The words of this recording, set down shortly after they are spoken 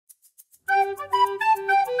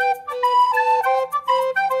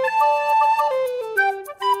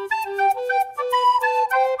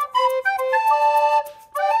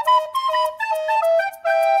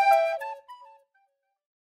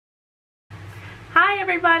Hi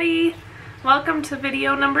everybody! Welcome to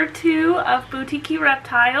video number 2 of Butiki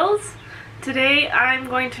Reptiles. Today I'm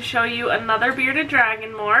going to show you another bearded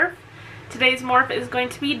dragon morph. Today's morph is going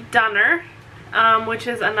to be Dunner, which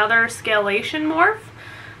is another scalation morph,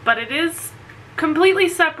 but it is completely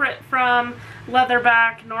separate from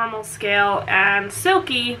leatherback, normal scale, and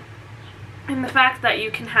silky in the fact that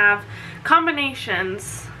you can have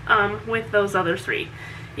combinations with those other three.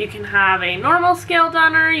 You can have a normal scale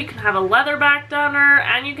Dunner, you can have a leatherback Dunner,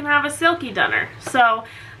 and you can have a silky Dunner. So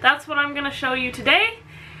that's what I'm going to show you today.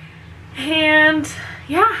 And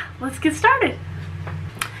yeah, let's get started.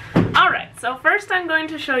 Alright, so first I'm going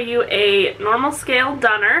to show you a normal scale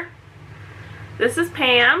Dunner. This is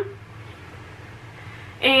Pam.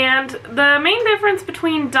 And the main difference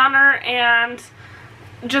between Dunner and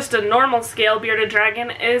just a normal scale bearded dragon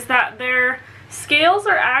is that their scales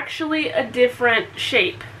are actually a different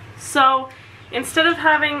shape. So instead of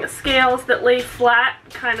having scales that lay flat,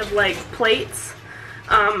 kind of like plates,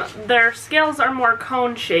 their scales are more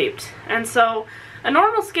cone shaped. And so a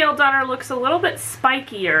normal scale Dunner looks a little bit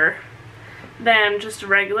spikier than just a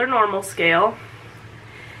regular normal scale.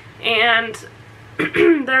 And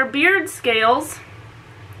their beard scales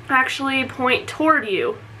actually point toward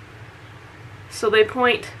you. So they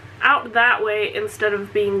point out that way instead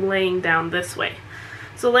of being laying down this way.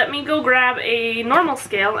 So let me go grab a normal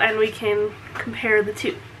scale and we can compare the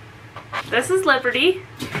two. This is Liberty,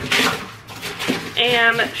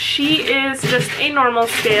 and she is just a normal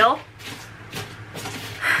scale.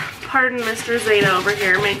 Pardon Mr. Zeta over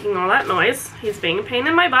here making all that noise. He's being a pain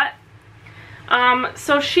in my butt.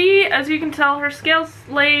 So she, as you can tell, her scales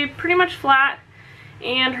lay pretty much flat,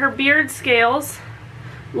 and her beard scales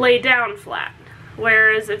lay down flat.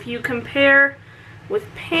 Whereas if you compare with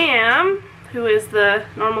Pam, who is the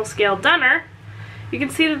normal scale Dunner, you can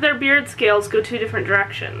see that their beard scales go two different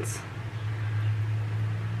directions.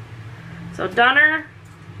 So Dunner,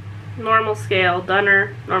 normal scale,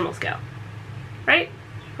 Dunner, normal scale. Right?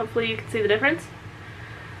 Hopefully you can see the difference.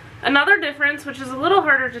 Another difference, which is a little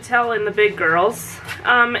harder to tell in the big girls,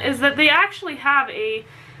 is that they actually have a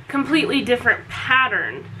completely different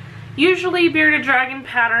pattern. Usually bearded dragon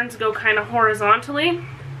patterns go kind of horizontally.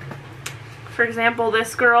 For example,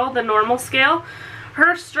 this girl, the normal scale,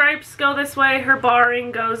 her stripes go this way, her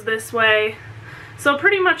barring goes this way. So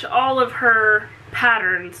pretty much all of her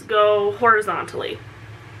patterns go horizontally.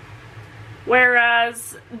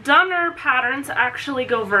 Whereas Dunner patterns actually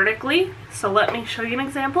go vertically. So let me show you an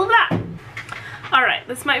example of that. Alright,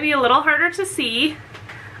 this might be a little harder to see,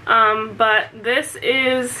 but this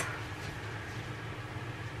is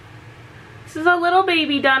a little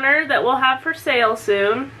baby Dunner that we'll have for sale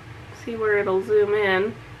soon. See where it'll zoom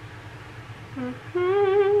in.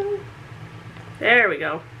 There we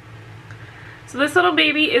go. So this little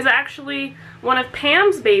baby is actually one of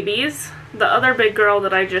Pam's babies, the other big girl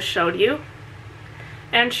that I just showed you.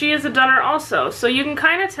 And she is a Dunner also. So you can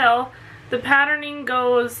kind of tell the patterning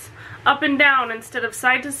goes up and down instead of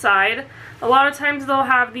side to side. A lot of times they'll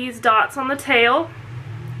have these dots on the tail.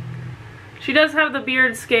 She does have the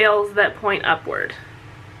beard scales that point upward.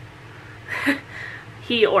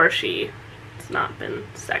 He or she. It's not been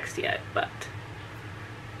sexed yet, but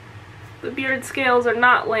the beard scales are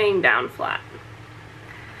not laying down flat.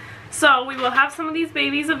 So we will have some of these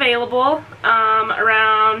babies available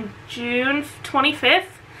around June 25th.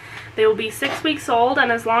 They will be 6 weeks old,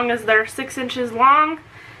 and as long as they're 6 inches long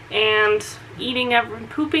and eating and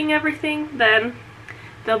pooping everything, then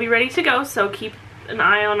they'll be ready to go. So keep an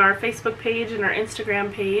eye on our Facebook page and our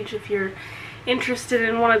Instagram page if you're interested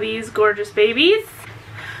in one of these gorgeous babies.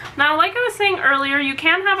 Now, like I was saying earlier, you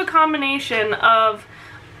can have a combination of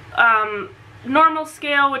normal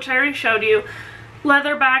scale, which I already showed you,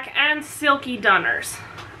 leatherback, and silky Dunners.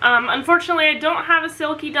 Unfortunately, I don't have a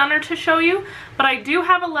silky Dunner to show you, but I do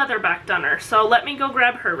have a leatherback Dunner, so let me go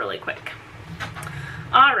grab her really quick.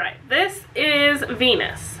 Alright, this is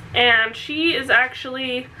Venus, and she is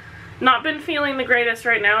actually not been feeling the greatest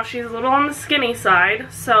right now. She's a little on the skinny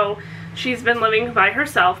side, so she's been living by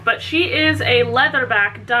herself, but she is a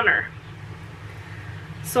leatherback Dunner.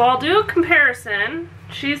 So I'll do a comparison.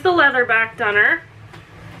 She's the leatherback Dunner,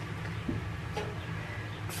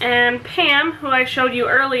 and Pam, who I showed you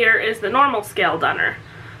earlier, is the normal scale Dunner.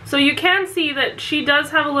 So you can see that she does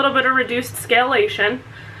have a little bit of reduced scalation.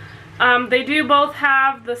 They do both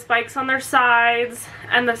have the spikes on their sides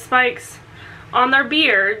and the spikes on their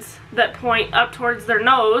beards that point up towards their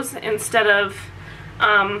nose instead of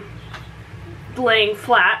laying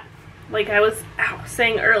flat, like I was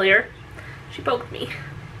saying earlier. She poked me.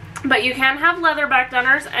 But you can have leatherback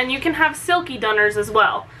Dunners, and you can have silky Dunners as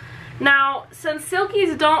well. Now, since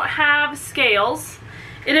silkies don't have scales,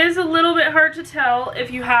 it is a little bit hard to tell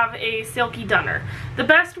if you have a silky dunner. The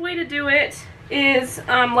best way to do it is,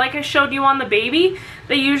 like I showed you on the baby,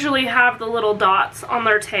 they usually have the little dots on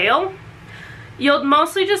their tail. You'll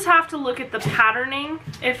mostly just have to look at the patterning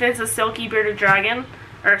if it's a silky bearded dragon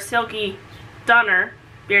or a silky dunner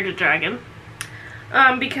bearded dragon,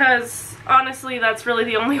 because honestly that's really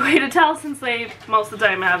the only way to tell, since they most of the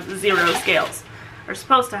time have 0 scales, or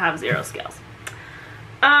supposed to have 0 scales.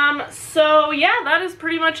 So yeah, that is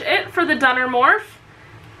pretty much it for the dunner morph.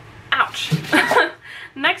 Ouch.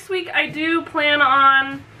 Next week I do plan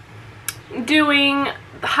on doing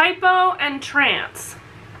hypo and trans.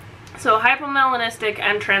 So hypomelanistic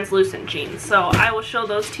and translucent genes. So I will show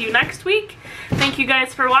those to you next week. Thank you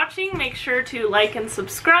guys for watching. Make sure to like and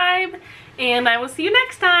subscribe, and I will see you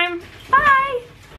next time. Bye!